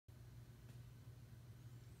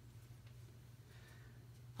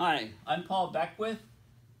Hi, I'm Paul Beckwith.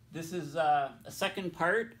 This is a second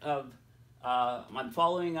part of, I'm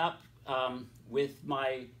following up with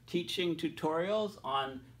my teaching tutorials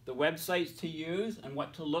on the websites to use and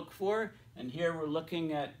what to look for. And here we're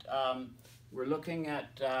looking at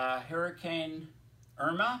Hurricane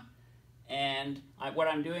Irma. And what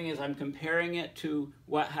I'm doing is I'm comparing it to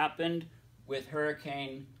what happened with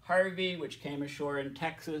Hurricane Harvey, which came ashore in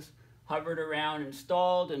Texas, hovered around and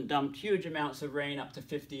stalled and dumped huge amounts of rain, up to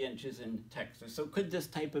 50 inches in Texas. So could this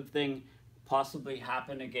type of thing possibly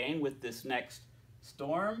happen again with this next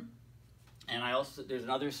storm? And there's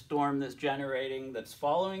another storm that's generating that's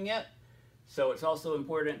following it. So it's also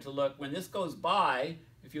important to look, when this goes by,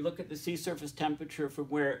 if you look at the sea surface temperature from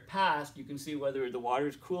where it passed, you can see whether the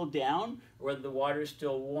water's cooled down or whether the water's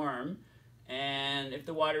still warm. And if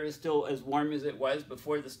the water is still as warm as it was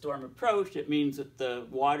before the storm approached, it means that the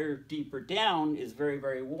water deeper down is very,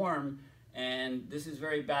 very warm. And this is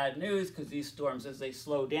very bad news because these storms, as they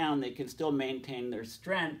slow down, they can still maintain their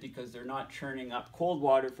strength because they're not churning up cold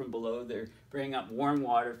water from below, they're bringing up warm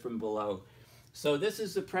water from below. So this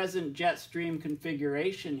is the present jet stream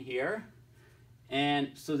configuration here. And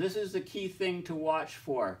so this is the key thing to watch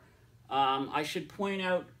for. I should point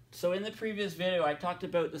out, so in the previous video, I talked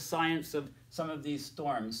about the science of some of these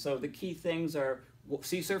storms. So the key things are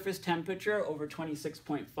sea surface temperature over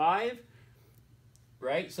 26.5,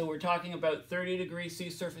 right? So we're talking about 30-degree sea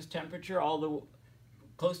surface temperature,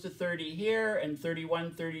 close to 30 here and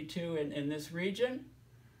 31, 32 in this region.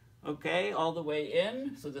 Okay, all the way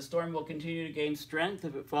in. So the storm will continue to gain strength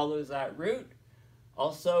if it follows that route.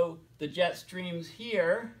 Also, the jet streams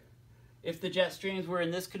here, if the jet streams were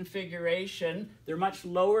in this configuration, they're much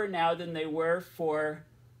lower now than they were for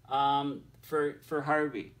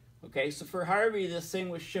Harvey. Okay, so for Harvey, this thing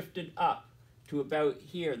was shifted up to about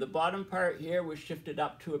here. The bottom part here was shifted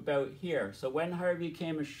up to about here. So when Harvey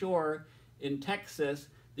came ashore in Texas,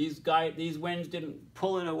 these winds didn't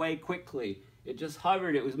pull it away quickly. It just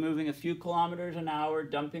hovered. It was moving a few kilometers an hour,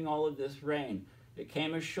 dumping all of this rain. It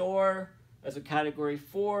came ashore as a Category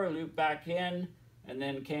 4, looped back in, and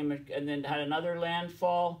then had another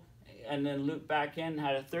landfall, and then looped back in,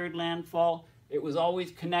 had a third landfall. It was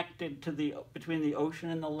always connected to between the ocean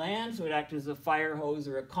and the land, so it acted as a fire hose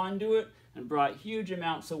or a conduit and brought huge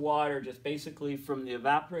amounts of water just basically from the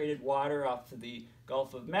evaporated water off to the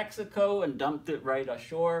Gulf of Mexico and dumped it right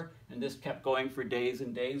ashore. And this kept going for days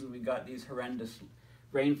and days, and we got these horrendous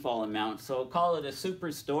rainfall amounts. So I'll call it a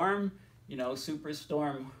superstorm,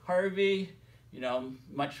 Superstorm Harvey,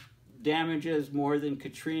 much damages more than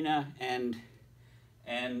Katrina and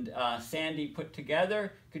Sandy put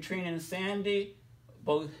together. Katrina and Sandy,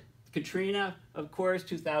 both Katrina, of course,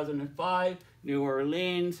 2005, New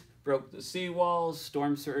Orleans, broke the seawalls,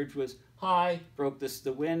 storm surge was high, broke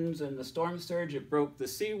the winds and the storm surge, it broke the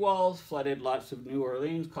seawalls, flooded lots of New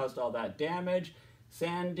Orleans, caused all that damage.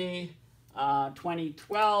 Sandy,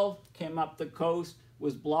 2012, came up the coast,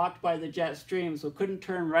 was blocked by the jet stream, so couldn't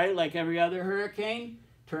turn right like every other hurricane,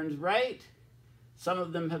 turns right. Some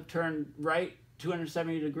of them have turned right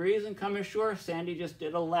 270 degrees and come ashore. Sandy just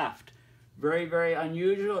did a left. Very, very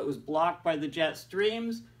unusual. It was blocked by the jet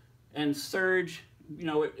streams and surge,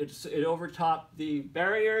 it overtopped the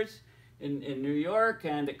barriers in New York,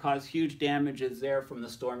 and it caused huge damages there from the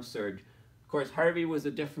storm surge. Of course, Harvey was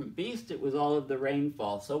a different beast. It was all of the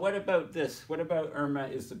rainfall. So what about this? What about Irma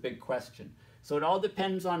is the big question. So it all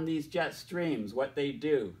depends on these jet streams, what they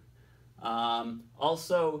do.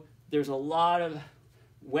 Also, there's a lot of,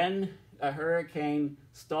 when a hurricane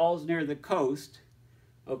stalls near the coast,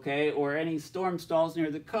 okay, or any storm stalls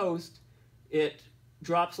near the coast, it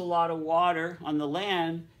drops a lot of water on the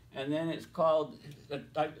land, and then it's called,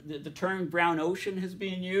 the term brown ocean has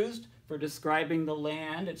been used for describing the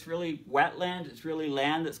land. It's really wetland, it's really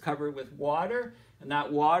land that's covered with water, and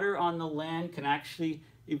that water on the land can actually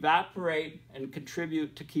evaporate and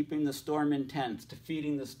contribute to keeping the storm intense, to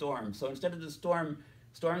feeding the storm. So instead of the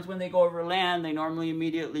storms, when they go over land, they normally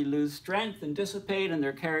immediately lose strength and dissipate, and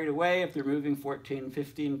they're carried away. If they're moving 14,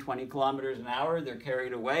 15, 20 kilometers an hour, they're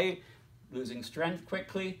carried away, losing strength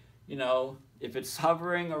quickly. If it's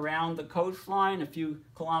hovering around the coastline a few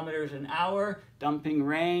kilometers an hour, dumping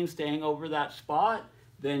rain, staying over that spot,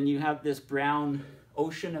 then you have this brown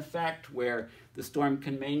ocean effect where the storm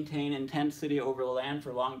can maintain intensity over the land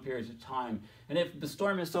for long periods of time. And if the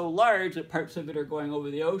storm is so large that parts of it are going over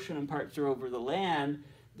the ocean and parts are over the land,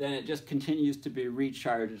 then it just continues to be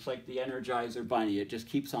recharged. It's like the Energizer Bunny. It just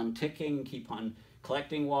keeps on ticking, keep on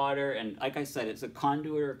collecting water. And like I said, it's a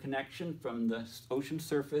conduit or connection from the ocean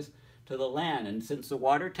surface to the land. And since the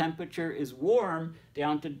water temperature is warm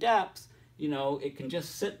down to depths, you know, it can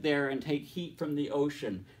just sit there and take heat from the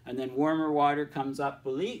ocean, and then warmer water comes up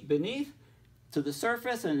beneath to the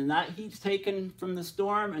surface, and then that heat's taken from the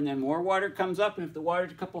storm, and then more water comes up, and if the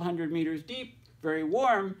water's a couple hundred meters deep, very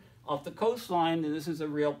warm, off the coastline, then this is a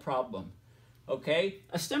real problem. Okay,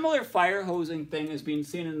 a similar fire hosing thing is being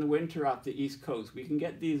seen in the winter off the East Coast. We can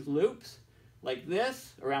get these loops like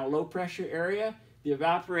this around a low pressure area.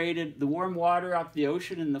 The warm water off the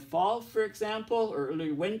ocean in the fall, for example, or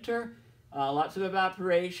early winter, lots of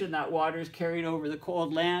evaporation, that water is carried over the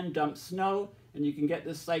cold land, dumps snow, and you can get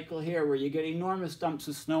this cycle here where you get enormous dumps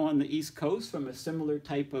of snow on the East Coast from a similar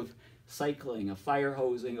type of cycling, a fire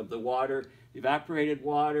hosing of the water, evaporated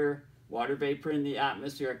water, water vapor in the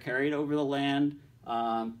atmosphere carried over the land.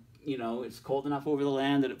 You know, it's cold enough over the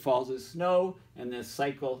land that it falls as snow, and this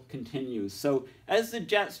cycle continues. So as the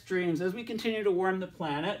jet streams, as we continue to warm the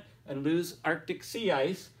planet and lose Arctic sea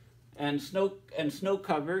ice and snow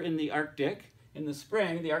cover in the Arctic, in the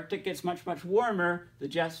spring, the Arctic gets much, much warmer, the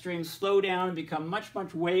jet streams slow down and become much, much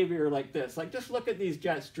wavier like this. Like, just look at these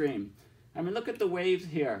jet streams. I mean, look at the waves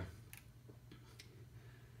here.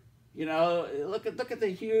 You know, look at the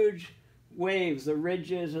huge waves, the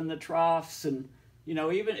ridges and the troughs, and you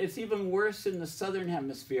know, it's even worse in the southern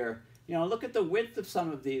hemisphere. You know, look at the width of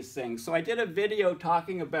some of these things. So I did a video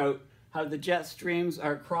talking about how the jet streams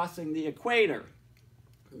are crossing the equator,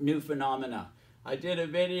 new phenomena. I did a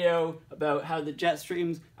video about how the jet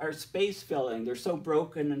streams are space filling. They're so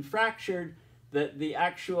broken and fractured that the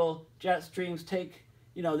actual jet streams take,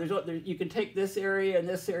 you know, you can take this area and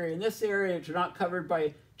this area and this area, which are not covered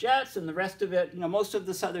by jets, and the rest of it, you know, most of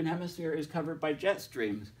the southern hemisphere is covered by jet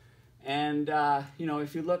streams. And, you know,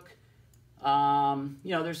 if you look,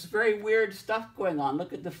 you know, there's very weird stuff going on.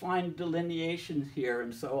 Look at the fine delineations here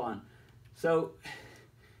and so on. So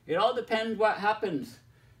it all depends what happens.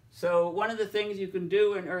 So one of the things you can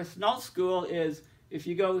do in Earth Null School is if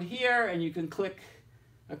you go here and you can click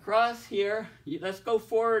across here, let's go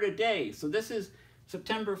forward a day. So this is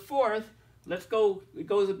September 4th. Let's go, it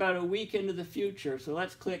goes about a week into the future. So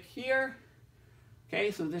let's click here. Okay,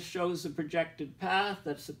 so this shows the projected path.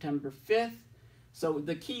 That's September 5th. So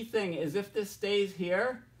the key thing is if this stays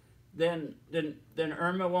here, then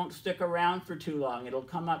Irma won't stick around for too long. It'll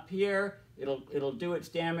come up here, it'll do its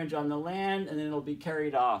damage on the land, and then it'll be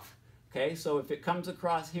carried off. Okay, so if it comes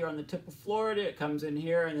across here on the tip of Florida, it comes in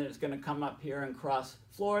here, and then it's going to come up here and cross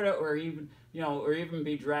Florida, or even, you know, or even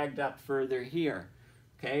be dragged up further here.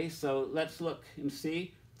 Okay, so let's look and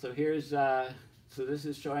see. So here's, so this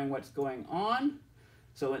is showing what's going on.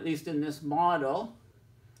 So at least in this model,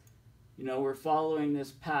 you know, we're following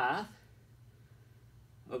this path.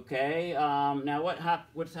 Okay, now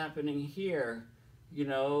what's happening here? You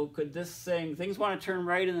know, could this things want to turn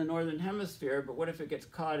right in the northern hemisphere, but what if it gets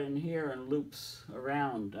caught in here and loops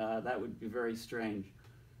around? That would be very strange.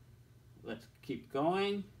 Let's keep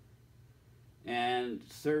going. And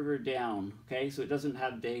server down. Okay, so it doesn't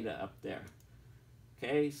have data up there.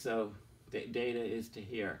 Okay, so data is to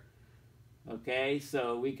here. Okay,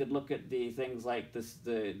 so we could look at the things like this,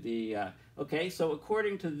 okay, so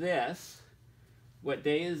according to this, what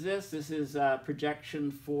day is this? This is projection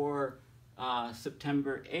for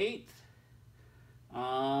September 8th.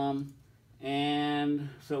 And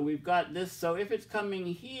so we've got this, so if it's coming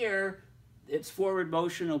here, its forward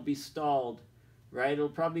motion will be stalled, right? It'll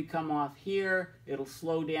probably come off here, it'll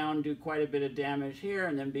slow down, do quite a bit of damage here,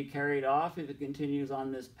 and then be carried off if it continues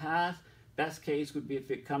on this path. Best case would be if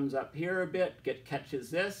it comes up here a bit, catches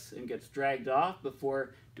this, and gets dragged off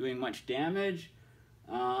before doing much damage.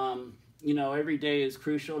 You know, every day is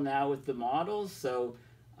crucial now with the models, so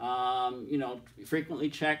you know, frequently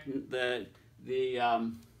check the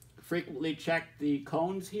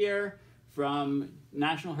cones here from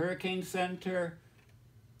National Hurricane Center,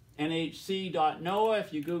 nhc.noaa.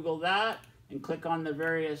 If you Google that and click on the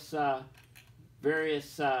various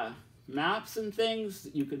maps and things,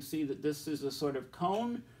 you can see that this is a sort of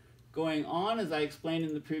cone going on, as I explained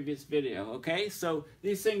in the previous video. Okay, so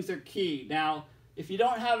these things are key. Now, if you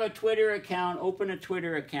don't have a Twitter account, open a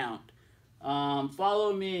Twitter account.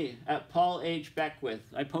 Follow me at Paul H. Beckwith.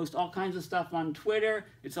 I post all kinds of stuff on Twitter.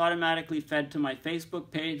 It's automatically fed to my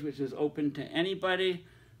Facebook page, which is open to anybody.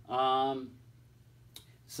 So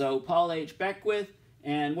Paul H. Beckwith.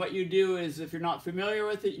 And what you do is, if you're not familiar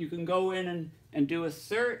with it, you can go in and do a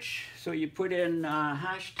search. So you put in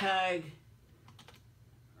hashtag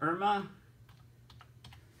Irma.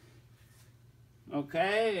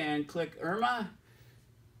 Okay, and click Irma.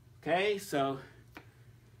 Okay, so,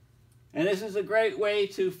 and this is a great way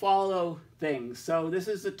to follow things. So this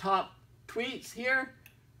is the top tweets here.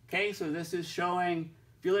 Okay, so this is showing,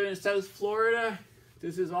 if you live in South Florida,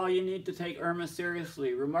 This is all you need to take Irma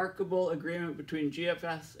seriously. Remarkable agreement between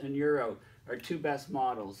GFS and Euro, our two best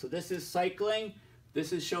models. So this is cycling.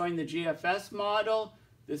 This is showing the GFS model.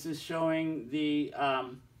 This is showing the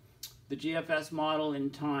GFS model in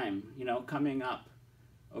time, you know, coming up,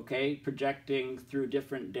 okay, projecting through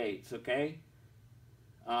different dates, okay?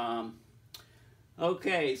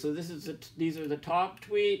 Okay, so these are the top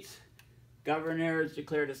tweets. Governor has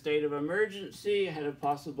declared a state of emergency ahead of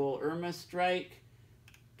possible Irma strike.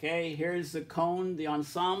 Okay, here's the cone, the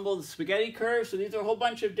ensemble, the spaghetti curve. So these are a whole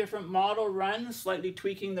bunch of different model runs, slightly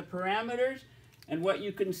tweaking the parameters. And what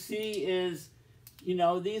you can see is, you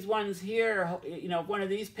know, these ones here, you know, if one of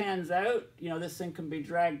these pans out, you know, this thing can be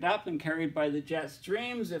dragged up and carried by the jet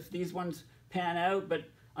streams if these ones pan out. But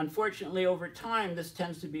unfortunately, over time, this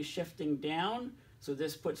tends to be shifting down. So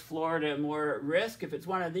this puts Florida more at risk. If it's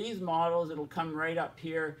one of these models, it'll come right up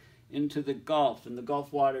here into the Gulf, and the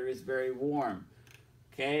Gulf water is very warm.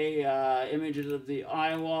 Okay, images of the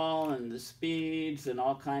eye wall and the speeds and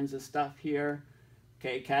all kinds of stuff here.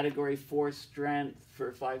 Okay, category 4 strength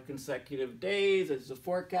for 5 consecutive days. It's the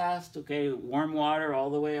forecast. Okay, warm water all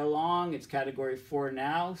the way along. It's category 4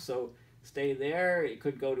 now, so stay there. It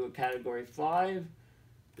could go to a category 5.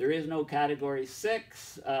 There is no category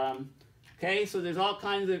 6. Okay, so there's all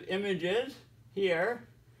kinds of images here.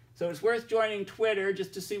 So it's worth joining Twitter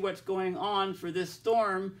just to see what's going on for this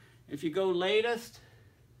storm. If you go latest,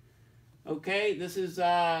 okay, this is,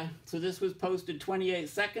 so this was posted 28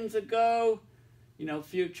 seconds ago. You know,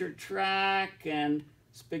 future track and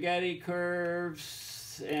spaghetti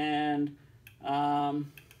curves and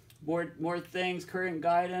more things, current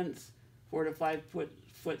guidance, 4 to 5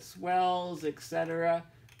 foot swells, etc.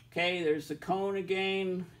 Okay, there's the cone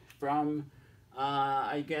again from,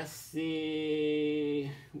 I guess, the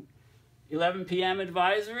 11 p.m.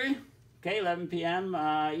 advisory. Okay, 11 p.m.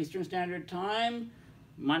 Eastern Standard Time,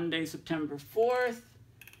 Monday, September 4th.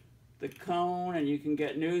 The cone, and you can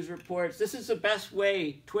get news reports. This is the best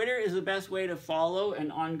way. Twitter is the best way to follow an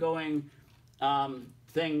ongoing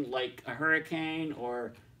thing like a hurricane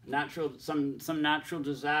or some natural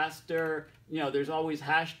disaster. You know, there's always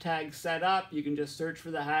hashtags set up. You can just search for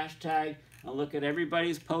the hashtag and look at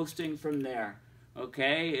everybody's posting from there.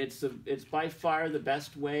 Okay, it's by far the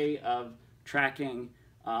best way of tracking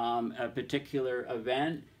a particular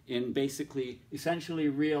event in essentially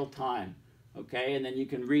real time. Okay, and then you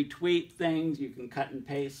can retweet things, you can cut and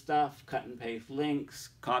paste stuff, cut and paste links,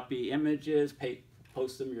 copy images,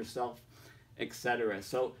 post them yourself, etc.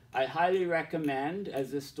 So I highly recommend,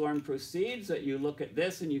 as this storm proceeds, that you look at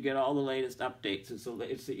this and you get all the latest updates.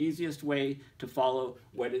 It's the easiest way to follow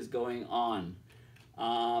what is going on.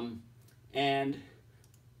 And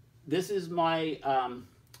this is my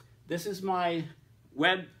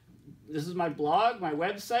blog, my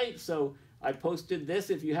website. So I posted this.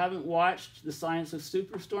 If you haven't watched The Science of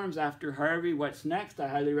Superstorms After Harvey, What's Next, I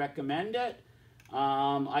highly recommend it.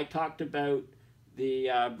 I talked about the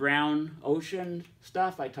brown ocean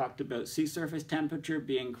stuff. I talked about sea surface temperature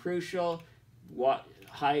being crucial,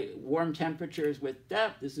 warm temperatures with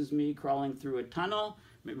depth. This is me crawling through a tunnel.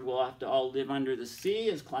 Maybe we'll have to all live under the sea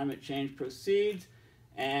as climate change proceeds.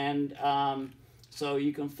 And so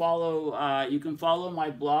you can follow my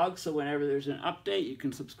blog. So whenever there's an update, you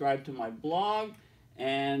can subscribe to my blog.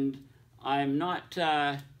 And I'm not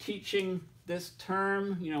teaching this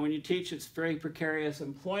term. You know, when you teach, it's very precarious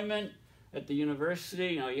employment at the university.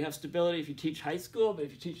 You know, you have stability if you teach high school, but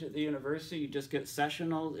if you teach at the university, you just get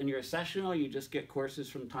sessional. And you're a sessional, you just get courses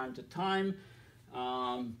from time to time.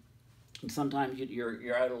 And sometimes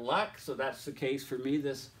you're out of luck. So that's the case for me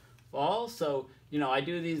this fall. So, you know, I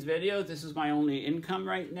do these videos. This is my only income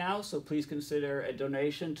right now, so please consider a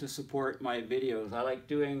donation to support my videos. I like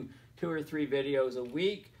doing 2 or 3 videos a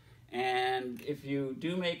week, and if you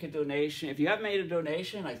do make a donation, if you have made a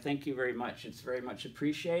donation, I thank you very much. It's very much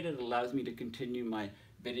appreciated. It allows me to continue my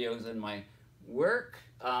videos and my work.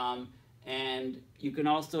 And you can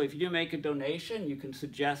also, if you do make a donation, you can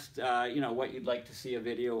suggest, you know, what you'd like to see a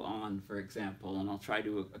video on, for example, and I'll try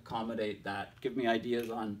to accommodate that. Give me ideas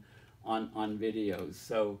on videos.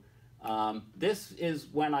 So this is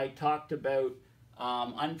when I talked about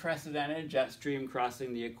unprecedented jet stream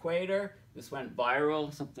crossing the equator. This went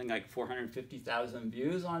viral, something like 450,000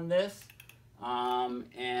 views on this.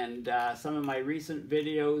 And some of my recent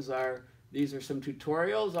videos these are some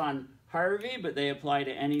tutorials on Harvey, but they apply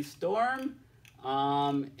to any storm. You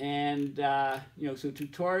know, so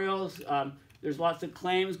tutorials, there's lots of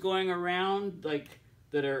claims going around, like,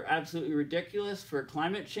 that are absolutely ridiculous for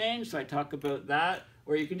climate change, so I talk about that.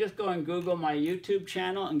 Or you can just go and Google my YouTube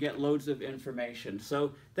channel and get loads of information.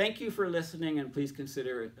 So thank you for listening, and please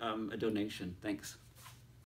consider a donation. Thanks.